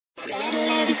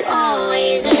Red lips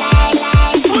always lie.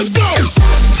 Let's go!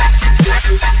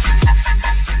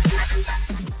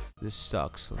 This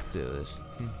sucks. Let's do this.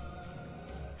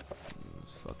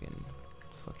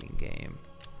 Fucking game.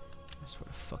 I swear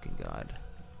to fucking God.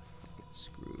 Fucking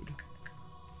screwed.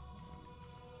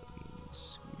 Fucking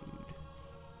screwed.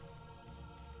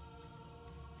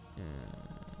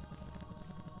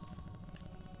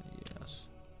 Yes.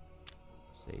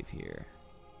 Save here.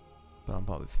 But I'm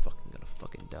probably fucking gonna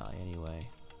fucking die anyway.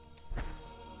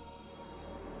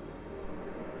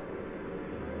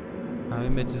 How many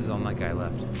minutes is on that guy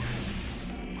left?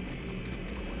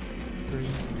 3.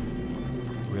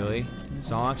 Really?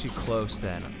 So I'm actually close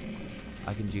then.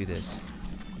 I can do this.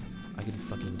 I can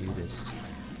fucking do this.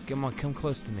 Come on, come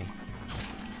close to me.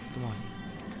 Come on.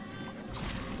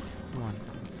 Come on.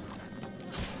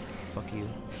 Fuck you.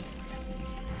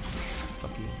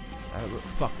 Fuck you.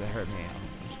 Fuck, that hurt me.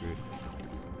 I'm screwed.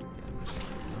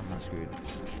 Yeah, I'm not screwed. I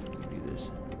can do this.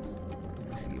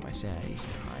 I can get my sanity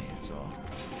high, that's all.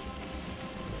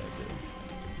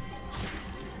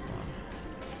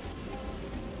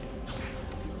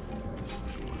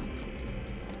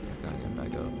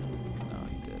 Back up. No,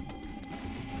 he did.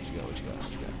 What you got?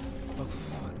 Fuck.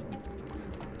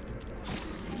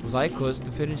 Was I close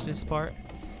to finish this part? I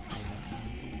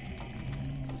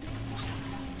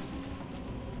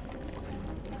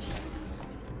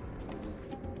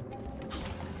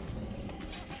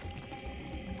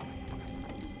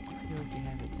feel like you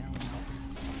have it down.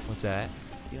 What's that?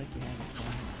 I feel like you have it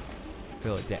down.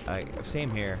 Feel it down.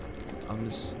 Same here. I'm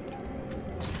just.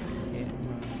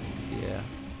 Yeah.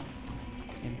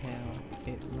 Impale,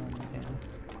 it run down.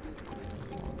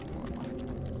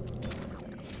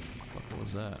 What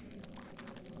was that?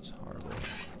 It's horrible.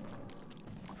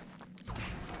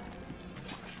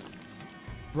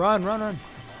 Run!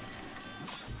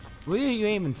 What are you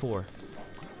aiming for?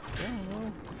 I don't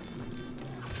know.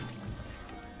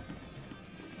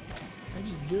 I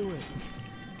just do it.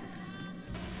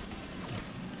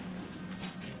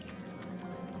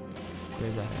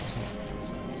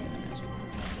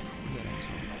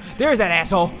 There's that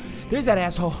asshole. There's that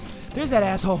asshole. There's that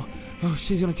asshole. Oh,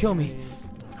 she's gonna kill me.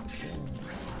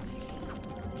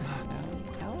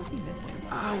 How is he missing?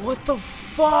 What the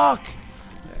fuck?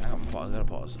 I gotta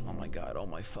pause. Oh my God. Oh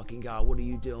my fucking God. What are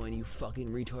you doing, you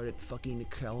fucking retarded fucking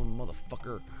Kellen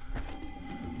motherfucker?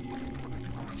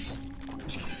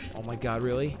 Oh my God,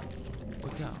 really?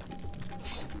 Look out.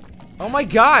 Oh my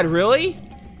God, really?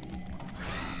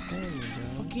 There you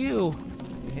go. Fuck you.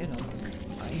 You hit him.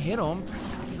 I hit him.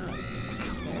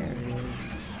 There it is.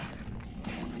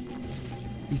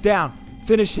 He's down.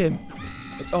 Finish him.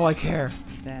 That's all I care.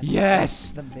 That's Yes.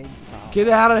 the big problem. Get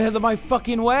out of my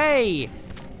fucking way.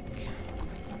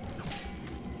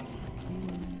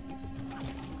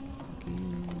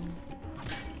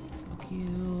 Fuck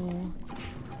you.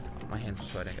 My hands are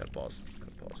sweating. I gotta pause.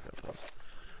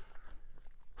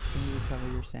 Can you recover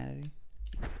your sanity?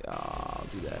 I'll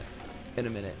do that in a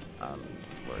minute. I'm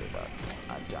worried about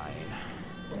I'm dying.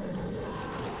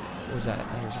 What was that?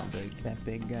 Here's something big. That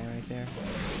big guy right there.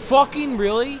 Fucking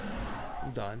really?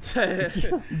 I'm done.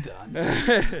 Done.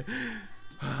 Might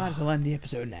as well end the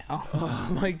episode now. Oh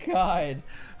my God.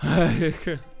 He's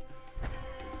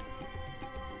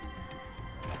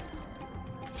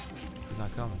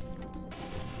not coming.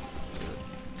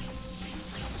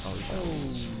 Oh, he's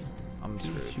not. I'm He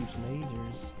screwed. shoots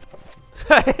lasers.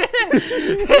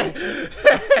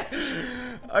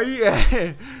 Are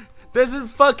you? Doesn't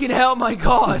fucking help my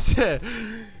cause.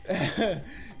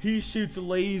 He shoots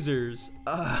lasers.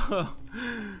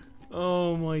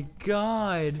 Oh my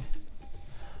God.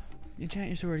 Enchant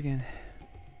your sword again.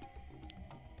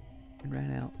 It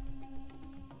ran out.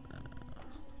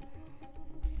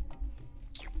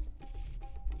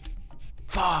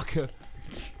 Fuck.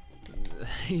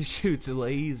 He shoots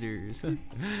lasers.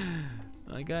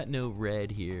 I got no red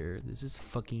here. This is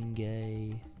fucking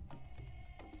gay.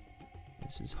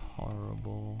 This is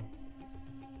horrible.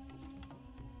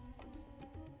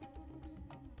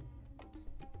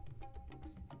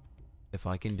 If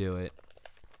I can do it.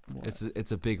 What?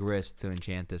 It's a big risk to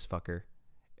enchant this fucker.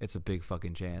 It's a big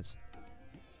fucking chance.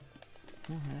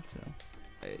 You don't have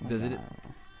to.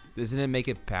 Doesn't it make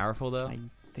it powerful though? I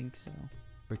think so.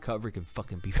 Recovery can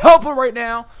fucking be helpful right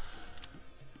now.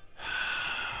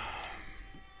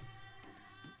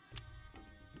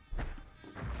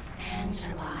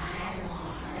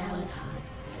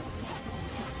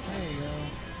 There you go.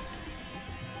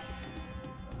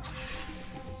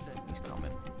 He's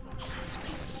coming.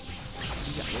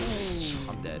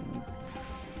 I'm dead.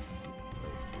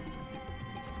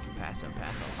 Pass him.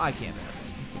 I can't pass him.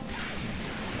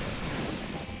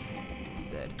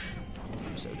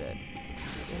 I'm so dead.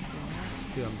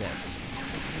 Dude, I'm dead.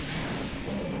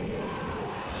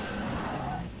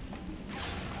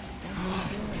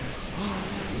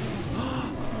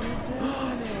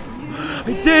 I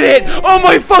did it! Oh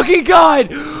my fucking god!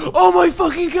 Oh my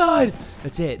fucking god!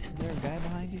 That's it. Is there a guy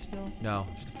behind you still? No,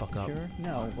 shut the fuck up. Sure?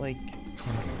 No, like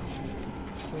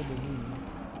toward the room.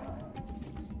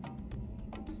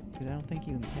 Because I don't think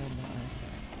you impaled that last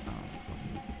guy.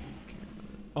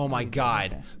 Oh my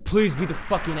god. Okay. Please be the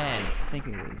fucking end. I think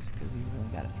it is, because he's only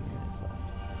got a few minutes left.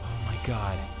 Oh my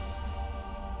god.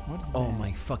 What is Oh that?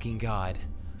 my fucking god.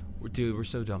 Dude, we're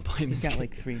so done playing He's this got game.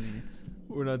 like 3 minutes.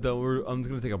 We're not done. I'm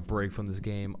gonna take a break from this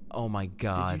game. Oh my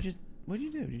god. Did you just... What'd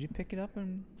you do? Did you pick it up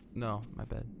and... No, my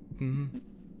bad. Mm-hmm.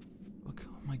 Look,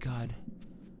 oh my god.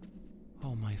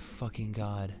 Oh my fucking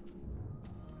god.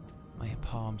 My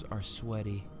palms are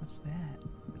sweaty. What's that?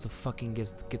 It's a fucking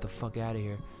get the fuck out of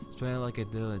here. Spread like a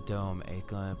dome. A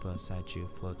lamp statue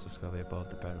floats or above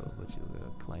the bed of which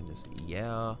you claim this. Yeah.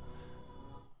 Oh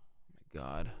my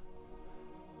god.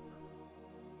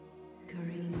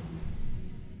 Kareem,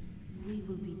 we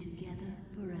will be together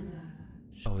forever.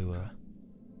 Oh, we were.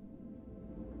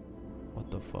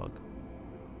 What the fuck?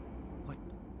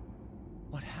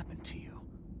 What happened to you?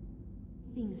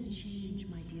 Things change,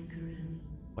 my dear Kareem.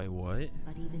 Wait, what?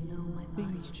 But even though my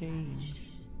body Things is change. vanished,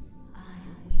 I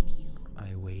await you.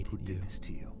 I waited Who you. did this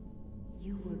to you?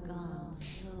 You were gone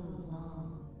so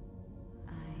long.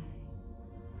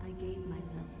 I gave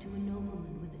myself to a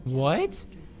nobleman with a jealous What?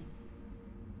 mistress.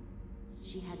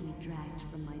 She had me dragged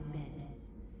from my bed,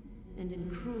 and in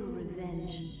cruel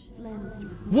revenge, flensed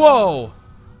with Whoa!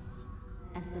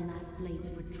 as the last blades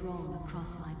were drawn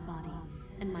across my body,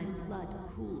 and my blood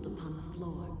cooled upon the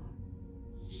floor.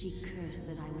 She cursed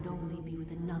that I would only be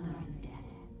with another in death.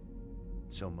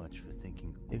 So much for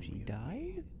thinking. Did she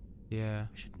die? Yeah,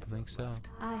 Shouldn't I think so. left.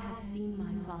 I have seen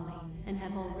my folly, and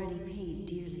have already paid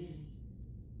dearly.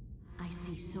 I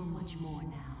see so much more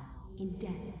now. In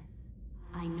death,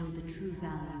 I know the true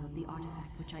value of the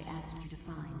artifact which I asked you to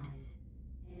find.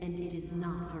 And it is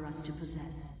not for us to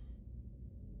possess.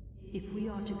 If we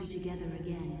are to be together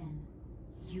again,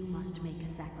 you must make a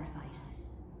sacrifice.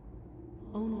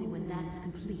 Only when that is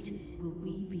complete will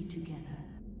we be together.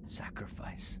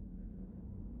 Sacrifice.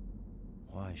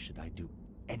 Why should I do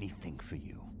anything for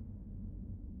you?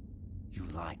 You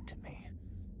lied to me.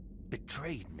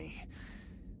 Betrayed me.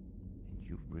 And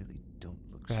you really don't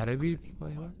look so Gotta be. good Wait,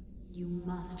 anymore. what? You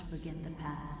must forget the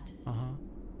past. Uh-huh.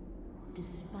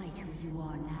 Despite who you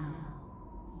are now,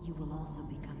 you will also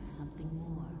become something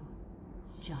more.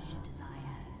 Just as I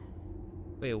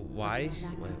have. Wait, why? The Wait,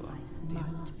 sacrifice damn.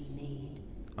 must be made.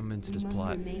 I'm into We this must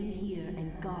plot. remain here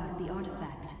and guard the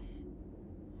artifact.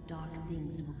 Dark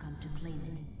things will come to claim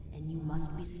it, and you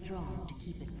must be strong to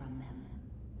keep it from them.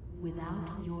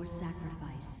 Without your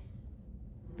sacrifice,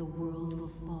 the world will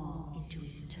fall into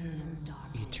eternal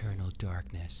darkness. Eternal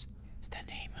darkness. It's the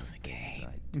name of the Things game.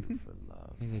 I do for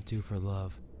love. Things I do for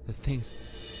love. The things.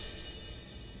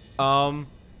 Well,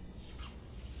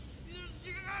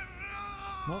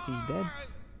 he's dead.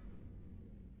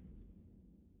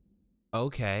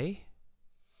 Okay.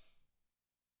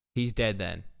 He's dead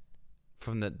then.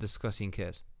 From the disgusting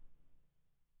kiss.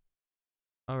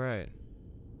 Alright.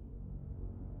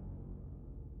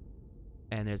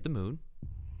 And there's the moon.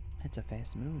 That's a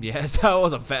fast move. Yes, that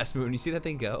was a fast moon. You see that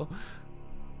thing go?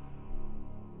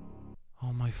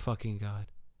 Oh my fucking god.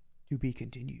 To be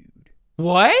continued.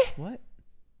 What? What?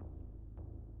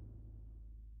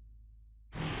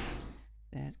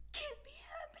 That Can't be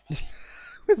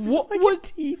happening. What like was a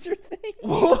teaser thing.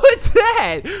 What was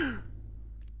that?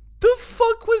 The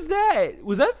fuck was that?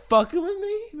 Was that fucking with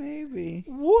me? Maybe.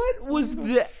 What was I have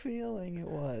a that? feeling it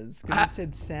was. Because it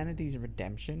said Sanity's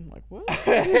Redemption. Like, what?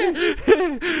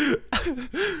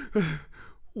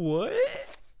 What?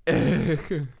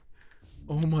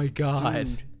 Oh my god.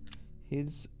 Dude,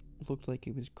 his looked like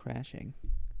it was crashing.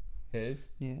 His?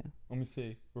 Yeah. Let me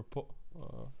see. Report.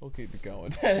 I'll keep it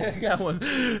going. Got one.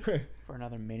 For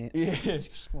another minute. Yeah.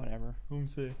 Just whatever. Let me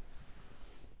see.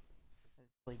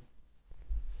 Like,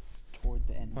 toward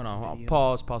the end. Hold of on. the I'll video.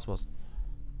 pause.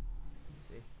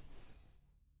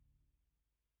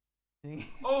 See?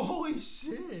 Oh, holy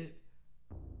shit.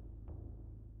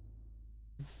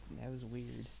 That was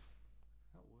weird.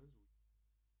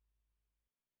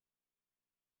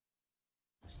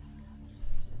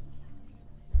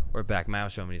 We're back. Mal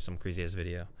showing me some crazy ass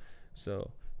video.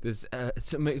 So this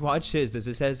watch his.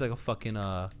 This has like a fucking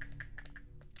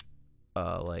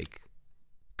like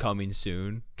coming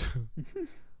soon.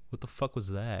 What the fuck was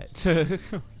that? That's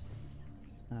what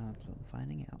I'm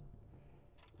finding out.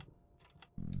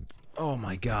 Oh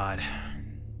my god. I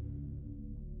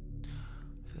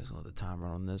feel like the timer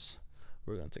on this.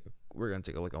 We're gonna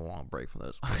take like a long break from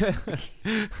this.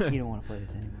 You don't want to play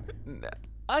this anymore.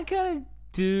 I kind of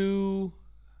do,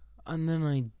 and then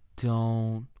I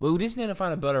don't. Well, we just need to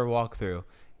find a better walkthrough,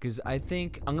 because I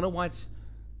think I'm gonna watch.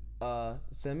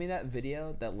 Send me that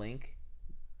video, that link,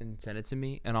 and send it to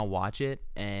me, and I'll watch it.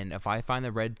 And if I find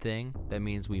the red thing, that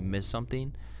means we missed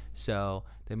something. So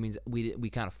that means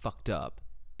we kind of fucked up.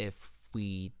 If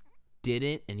we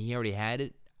didn't, and he already had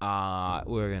it,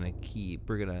 we're gonna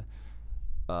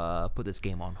put this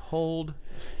game on hold.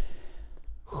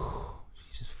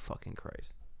 Jesus fucking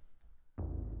Christ.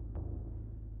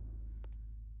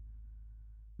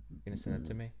 You gonna send it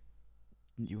to me?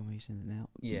 You want me to send it now?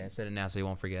 Yeah, send it now so you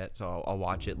won't forget. So I'll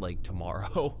watch it like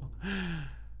tomorrow.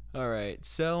 All right.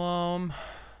 So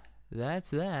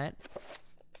that's that.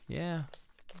 Yeah.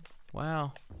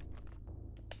 Wow.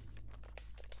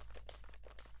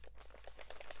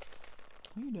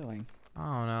 What are you doing?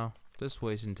 I don't know. Just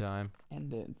wasting time.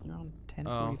 End it. You're on 10:45.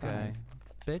 Oh, okay.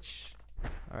 Bitch.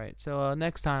 All right. So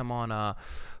next time on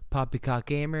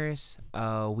PoppycockGamers,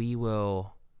 we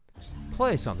will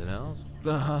play something else.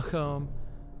 I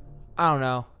don't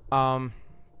know. I'll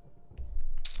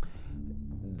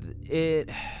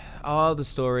have the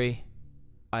story.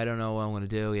 I don't know what I'm gonna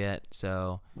do yet.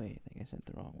 So Wait, I think I sent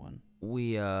the wrong one.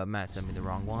 Matt sent me the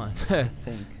wrong one. I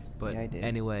think. But yeah, I did.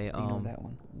 anyway, Ignore that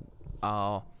one.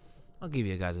 I'll give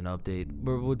you guys an update.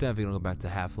 We're definitely gonna go back to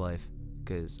Half-Life,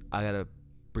 because I gotta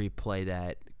replay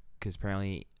that, because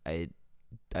apparently I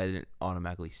didn't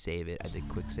automatically save it. I did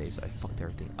quick save, so I fucked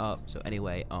everything up. So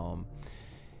anyway,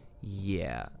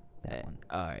 yeah. That one.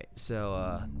 All right.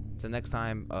 So next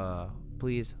time,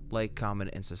 please like, comment,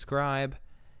 and subscribe,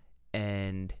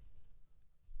 and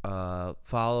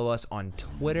follow us on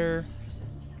Twitter,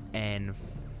 and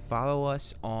follow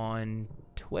us on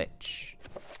Twitch,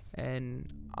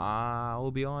 and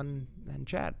we'll be on and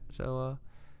chat. So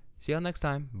see y'all next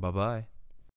time. Bye bye.